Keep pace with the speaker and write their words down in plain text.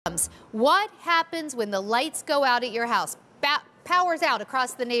What happens when the lights go out at your house? Power's out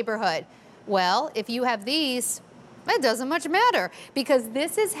across the neighborhood. Well, if you have these, it doesn't much matter, because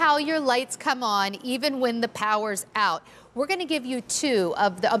this is how your lights come on even when the power's out. We're going to give you four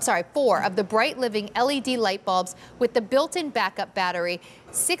of the BrightLiving LED light bulbs with the built-in backup battery.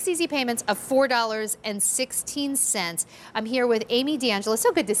 6 easy payments of $4.16. I'm here with Amy D'Angelo.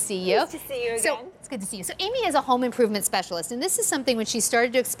 So good to see you. Nice to see you again. It's good to see you. So Amy is a home improvement specialist, and this is something when she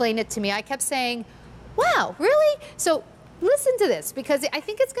started to explain it to me, I kept saying, wow, really? So listen to this, because I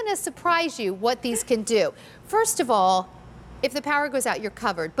think it's going to surprise you what these can do. First of all, if the power goes out, you're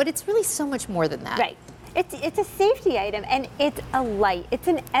covered, but it's really so much more than that. Right. It's a safety item, and it's a light. It's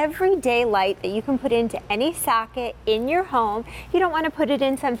an everyday light that you can put into any socket in your home. You don't want to put it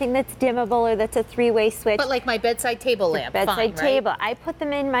in something that's dimmable or that's a three-way switch. But like my bedside table lamp, bedside table. I put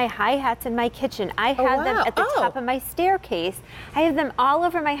them in my hi-hats in my kitchen. I have them at the top of my staircase. I have them all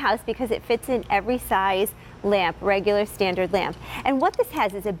over my house because it fits in every size lamp, regular standard lamp. And what this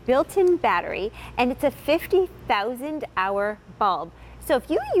has is a built-in battery, and it's a 50,000 hour bulb. So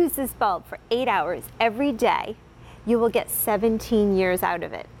if you use this bulb for 8 hours every day, you will get 17 years out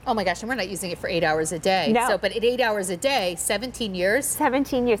of it. Oh my gosh, and we're not using it for 8 hours a day. No. So, but at 8 hours a day, 17 years?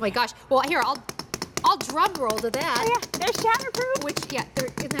 17 years. Oh my gosh. Well, here, I'll drum roll to that. Oh yeah, they're shatterproof. Which, yeah,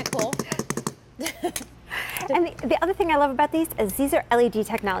 isn't that cool? And the other thing I love about these is these are LED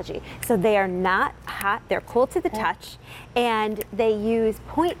technology. So they are not hot, they're cool to the touch, and they use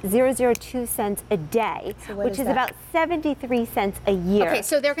 0.002 cents a day, which is about 73 cents a year. Okay,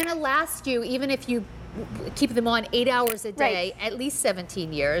 so they're gonna last you, even if you keep them on 8 hours a day, at least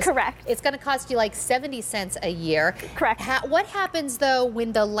 17 years. Correct. It's going to cost you like 70 cents a year. Correct. What happens though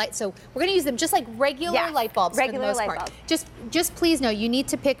when the light, so we're going to use them just like regular light bulbs for the most part. Just please know you need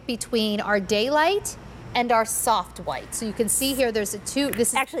to pick between our daylight and our soft white. So you can see here there's this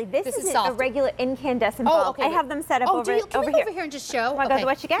is a regular incandescent bulb. Okay. I have them set up over here. Can we go over here and just show? Want to go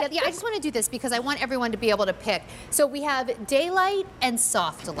what you get? Yeah, I just want to do this because I want everyone to be able to pick. So we have daylight and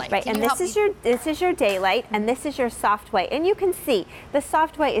soft light. Right, and this is your daylight, and this is your soft white. And you can see the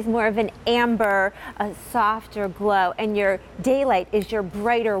soft white is more of an amber, a softer glow, and your daylight is your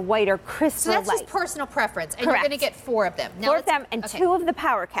brighter, whiter, crystal light. So that's just personal preference, and Correct. you're going to get 4 of them. Now 4 of them and 2 of the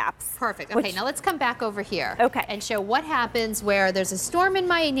power caps. Perfect. Okay, now let's come back over here. Okay. And show what happens where there's a storm in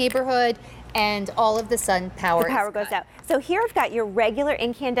my neighborhood and all of the sudden the power goes out. So here I've got your regular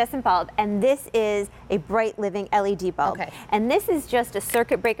incandescent bulb, and this is a BrightLiving LED bulb. Okay. And this is just a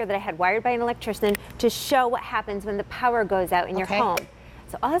circuit breaker that I had wired by an electrician to show what happens when the power goes out in your home.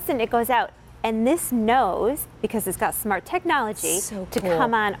 So all of a sudden it goes out, and this knows, because it's got smart technology, to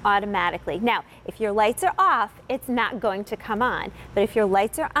come on automatically. Now, if your lights are off, it's not going to come on. But if your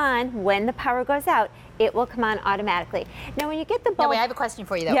lights are on, when the power goes out, it will come on automatically. Now, when you get the bulb... Now, wait, I have a question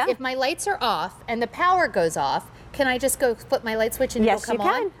for you, though. Yeah? If my lights are off and the power goes off, can I just go flip my light switch and it'll come on?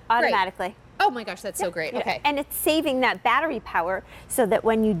 Yes, you can, automatically. Great. Oh my gosh, that's so great. Okay. And it's saving that battery power so that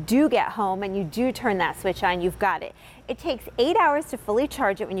when you do get home and you do turn that switch on, you've got it. It takes 8 hours to fully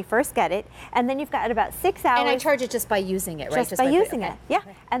charge it when you first get it, and then you've got about 6 hours. And I charge it just by using it, right? Just by using it, yeah.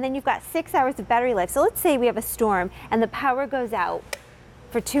 And then you've got 6 hours of battery life. So let's say we have a storm and the power goes out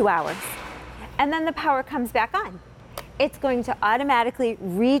for 2 hours, and then the power comes back on. It's going to automatically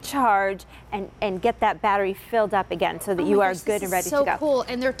recharge and get that battery filled up again so that you are good and ready to go. So cool,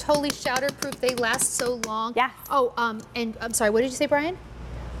 and they're totally shatterproof. They last so long. Yeah. Oh, and I'm sorry, what did you say, Brian?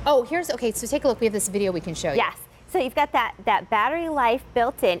 Oh, okay, so take a look. We have this video we can show you. Yes. So you've got that battery life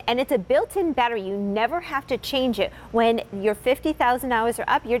built in, and it's a built-in battery. You never have to change it. When your 50,000 hours are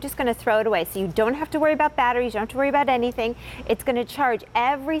up, you're just going to throw it away. So you don't have to worry about batteries. You don't have to worry about anything. It's going to charge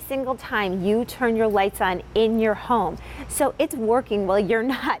every single time you turn your lights on in your home. So it's working while you're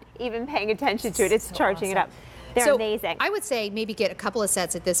not even paying attention to it. It's charging it up. They're amazing. I would say maybe get a couple of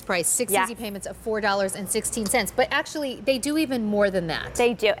sets at this price, 6 easy payments of $4.16. But actually, they do even more than that.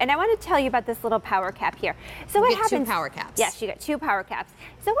 They do. And I want to tell you about this little power cap here. So what happens? 2 power caps. Yes, you get 2 power caps.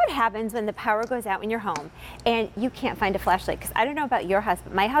 So what happens when the power goes out in your home and you can't find a flashlight? Because I don't know about your house,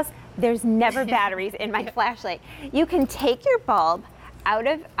 but my house, there's never batteries in my flashlight. You can take your bulb out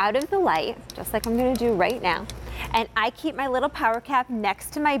of the light, just like I'm going to do right now. And I keep my little power cap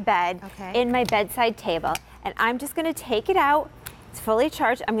next to my bed in my bedside table. And I'm just going to take it out. It's fully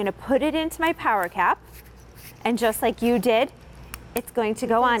charged. I'm going to put it into my power cap. And just like you did, it's going to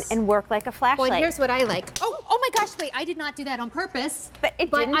go on and work like a flashlight. Well, and here's what I like. Oh my gosh, wait, I did not do that on purpose. But it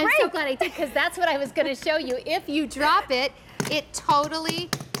didn't break. I'm so glad I did, because that's what I was going to show you. If you drop it, it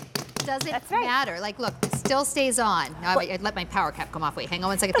totally doesn't matter. Like, look, it still stays on. Now, I let my power cap come off. Wait, hang on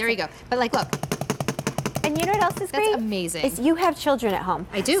one second. There you go. But like, look. And you know know what else is great? That's amazing. Is you have children at home.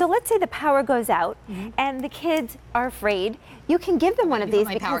 I do. So let's say the power goes out and the kids are afraid. You can give them one of these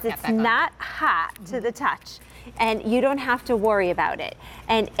because it's not hot to the touch. And you don't have to worry about it.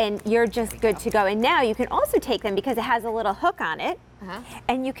 And you're just good to go. And now you can also take them because it has a little hook on it.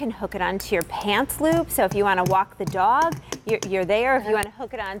 And you can hook it onto your pants loop. So if you want to walk the dog, you're there. If you want to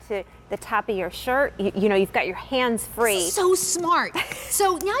hook it onto the top of your shirt, you know, you've got your hands free. So smart.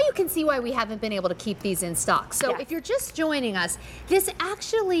 So now you can see why we haven't been able to keep these in stock. So if you're just joining us, this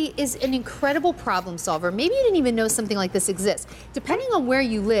actually is an incredible problem solver. Maybe you didn't even know something like this exists. Depending on where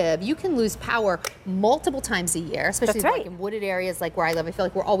you live, you can lose power multiple times a year, especially like in wooded areas like where I live. I feel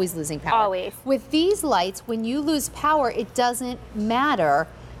like we're always losing power. Always. With these lights, when you lose power, it doesn't matter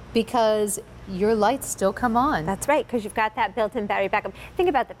because your lights still come on. That's right, because you've got that built-in battery backup. Think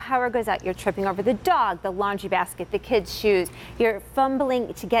about the power goes out, you're tripping over the dog, the laundry basket, the kids' shoes, you're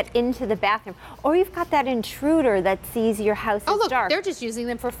fumbling to get into the bathroom, or you've got that intruder that sees your house is dark. They're just using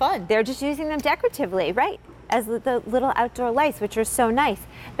them for fun. They're just using them decoratively, right? As the little outdoor lights, which are so nice.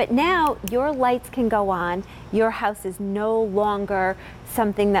 But now your lights can go on. Your house is no longer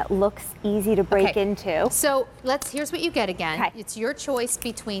something that looks easy to break into. So here's what you get again. It's your choice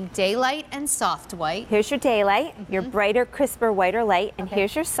between daylight and soft white. Here's your daylight, your brighter, crisper, whiter light, and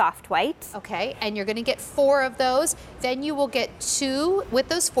here's your soft white. Okay, and you're gonna get 4 of those. Then you will get 2, with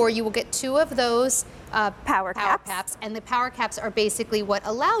those 4, you will get 2 of those power caps. And the power caps are basically what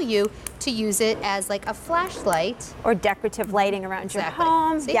allow you to use it as like a flashlight. Or decorative lighting around your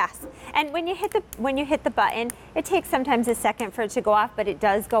home. See? Yes. And when you hit the button, it takes sometimes a second for it to go off, but it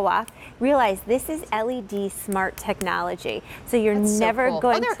does go off. Realize this is LED smart technology. So you're never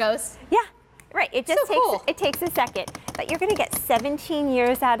going there it goes. Yeah. Right, it just takes a second, but you're going to get 17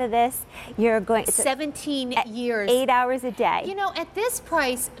 years out of this. You're going 17 years, 8 hours a day. You know, at this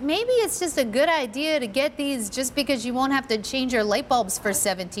price, maybe it's just a good idea to get these just because you won't have to change your light bulbs for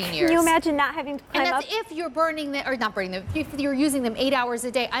 17 years. Can you imagine not having to climb up? And that's if you're burning them, or not burning them, if you're using them 8 hours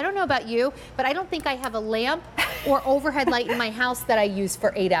a day. I don't know about you, but I don't think I have a lamp or overhead light in my house that I use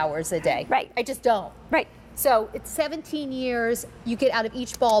for 8 hours a day. Right. I just don't. Right. So it's 17 years you get out of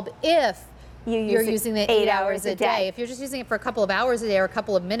each bulb if you're using it 8 hours a day. If you're just using it for a couple of hours a day or a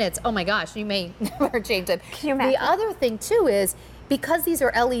couple of minutes, oh my gosh, you may never change them. Can you imagine? The other thing too is, because these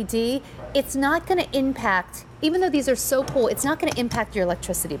are LED, it's not going to impact, even though these are so cool, it's not going to impact your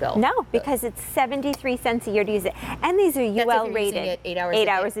electricity bill. No, because it's 73 cents a year to use it. And these are UL rated. 8 hours 8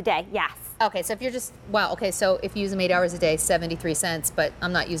 hours a day, yes. Okay, so if you're just, so if you use them 8 hours a day, 73 cents, but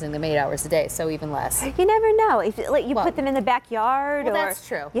I'm not using them 8 hours a day, so even less. You never know. If you put them in the backyard, well, that's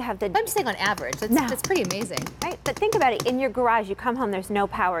true. You have the. I'm just saying on average, that's pretty amazing. Right, but think about it. In your garage, you come home, there's no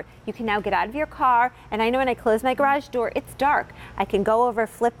power. You can now get out of your car, and I know when I close my garage door, it's dark. I can go over,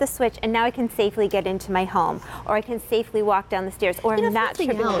 flip the switch, and now I can safely get into my home, or I can safely walk down the stairs, or I'm not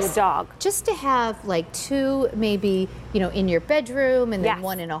tripping over the dog. Just to have like 2, maybe, in your bedroom, and then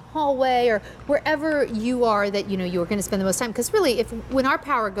 1 in a hallway, or wherever you are that you're going to spend the most time. Because really, when our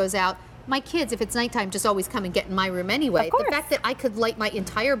power goes out, my kids, if it's nighttime, just always come and get in my room anyway. Of course. The fact that I could light my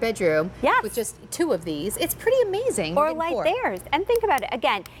entire bedroom with just 2 of these, it's pretty amazing. Or light theirs. And think about it.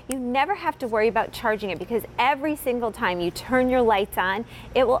 Again, you never have to worry about charging it, because every single time you turn your lights on,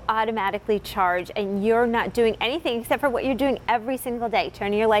 it will automatically charge, and you're not doing anything except for what you're doing every single day,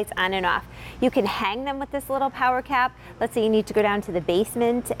 turning your lights on and off. You can hang them with this little power cap. Let's say you need to go down to the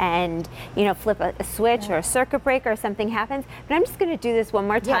basement and flip a switch or a circuit breaker or something happens. But I'm just going to do this one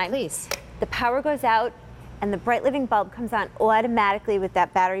more time. Yeah, please. The power goes out, and the BrightLiving bulb comes on automatically with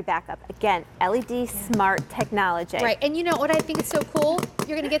that battery backup. Again, LED smart technology. Right, and you know what I think is so cool?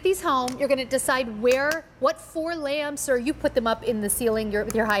 You're going to get these home. You're going to decide what 4 lamps, or you put them up in the ceiling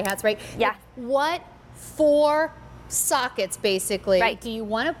with your hi-hats, right? Yeah. What 4 sockets, basically, do you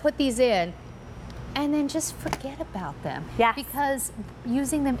want to put these in? And then just forget about them. Yes. Because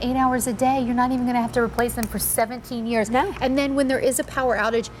using them 8 hours a day, you're not even going to have to replace them for 17 years. No. And then when there is a power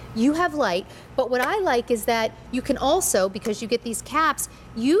outage, you have light. But what I like is that you can also, because you get these caps,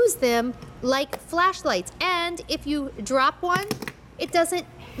 use them like flashlights. And if you drop one, it doesn't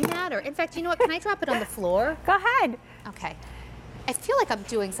matter. In fact, you know what? Can I drop it on the floor? Go ahead. Okay. I feel like I'm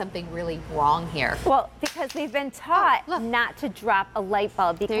doing something really wrong here. Well, because we've been taught not to drop a light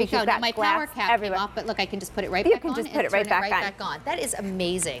bulb, because there you go. you've got now my glass power cap everywhere. came off, but look, I can just put it right back on. You can just put it right back on. That is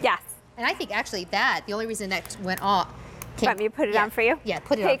amazing. Yes. And I think actually the only reason that went off. Want me to put it on for you? Yeah,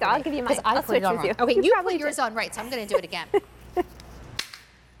 put it on. on. I'll give you mine. I'll switch with you. Okay, you put yours on right, so I'm going to do it again.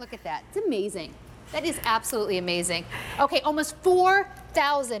 Look at that. It's amazing. That is absolutely amazing. Okay, almost 4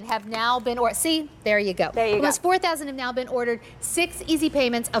 4,000 have now been ordered. See, there you go. There you go. Almost 4,000 have now been ordered. 6 easy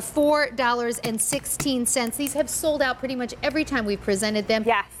payments of $4.16. These have sold out pretty much every time we've presented them.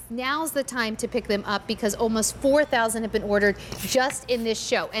 Yes. Now's the time to pick them up because almost 4,000 have been ordered just in this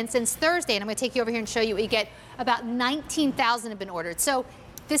show. And since Thursday, and I'm going to take you over here and show you what you get, about 19,000 have been ordered. So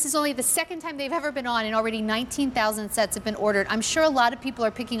this is only the second time they've ever been on, and already 19,000 sets have been ordered. I'm sure a lot of people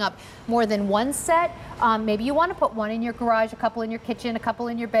are picking up more than one set. Maybe you want to put one in your garage, a couple in your kitchen, a couple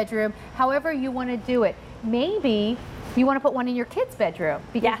in your bedroom, however you want to do it. Maybe you want to put one in your kid's bedroom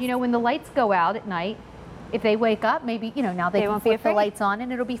because, you know, when the lights go out at night, if they wake up, maybe, you know, now they can flip the lights on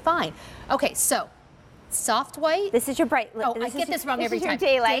and it'll be fine. Okay, so soft white. This is your bright. Oh, I get this wrong every time. This is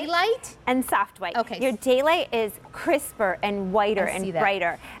your daylight. Daylight and soft white. Okay. Your daylight is crisper and whiter and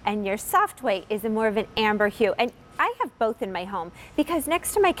brighter, and your soft white is a more of an amber hue. And I have both in my home because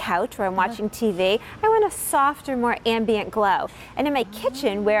next to my couch where I'm watching TV, I want a softer, more ambient glow. And in my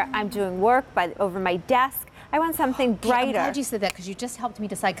kitchen where I'm doing work over my desk, I want something brighter. I'm glad you said that because you just helped me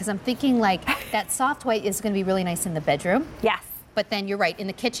decide, because I'm thinking like that soft white is going to be really nice in the bedroom. Yes. But then you're right, in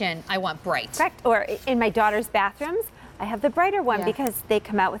the kitchen, I want bright. Correct. Or in my daughter's bathrooms, I have the brighter one because they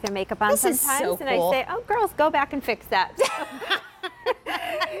come out with their makeup on sometimes. Is so cool. And I say, oh, girls, go back and fix that.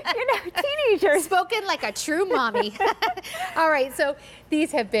 You know, teenagers. Spoken like a true mommy. All right, so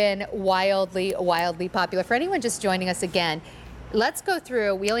these have been wildly, wildly popular. For anyone just joining us again, let's go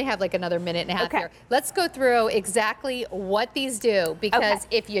through, we only have like another minute and a half here. Let's go through exactly what these do, because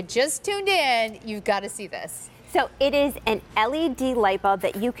if you just tuned in, you've got to see this. So it is an LED light bulb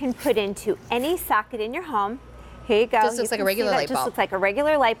that you can put into any socket in your home. Here you go. Just looks like a regular light bulb. Just looks like a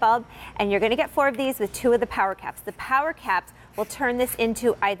regular light bulb, and you're going to get 4 of these with 2 of the power caps. The power caps will turn this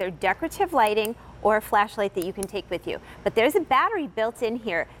into either decorative lighting or a flashlight that you can take with you. But there's a battery built in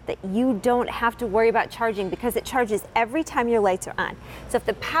here that you don't have to worry about charging because it charges every time your lights are on. So if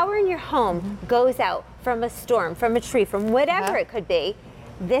the power in your home goes out from a storm, from a tree, from whatever it could be,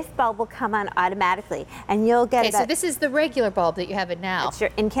 this bulb will come on automatically, and you'll get so this is the regular bulb that you have it now. It's your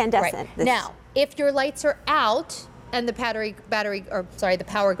incandescent. Right. Now, if your lights are out and the the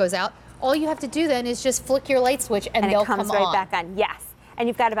power goes out, all you have to do then is just flick your light switch and they'll come on. And it comes right back on. Yes. And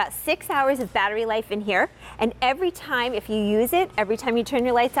you've got about 6 hours of battery life in here. And every time, if you use it, every time you turn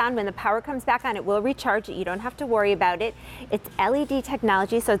your lights on, when the power comes back on, it will recharge it. You don't have to worry about it. It's LED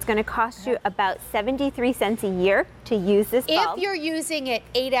technology, so it's going to cost you about 73 cents a year to use this bulb. If you're using it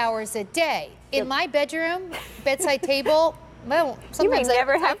 8 hours a day. In my bedroom, bedside table, well,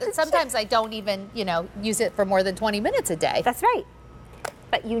 sometimes I don't even, you know, use it for more than 20 minutes a day. That's right.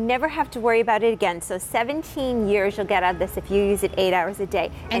 But you never have to worry about it again. So 17 years you'll get out of this if you use it 8 hours a day.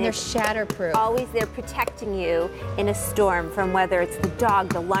 And they're shatterproof. Always there protecting you in a storm from whether it's the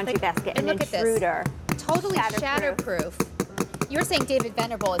dog, the laundry basket, an intruder. Totally shatterproof. You were saying David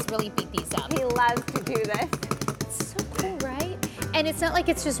Venerable has really beat these up. He loves to do this. It's so cool, right? And it's not like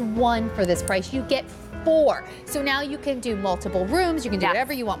it's just one for this price. You get 4. So now you can do multiple rooms. You can do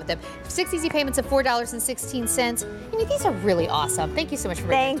whatever you want with them. 6 easy payments of $4.16. I mean, these are really awesome. Thank you so much for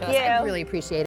bringing them to us. I really appreciate it.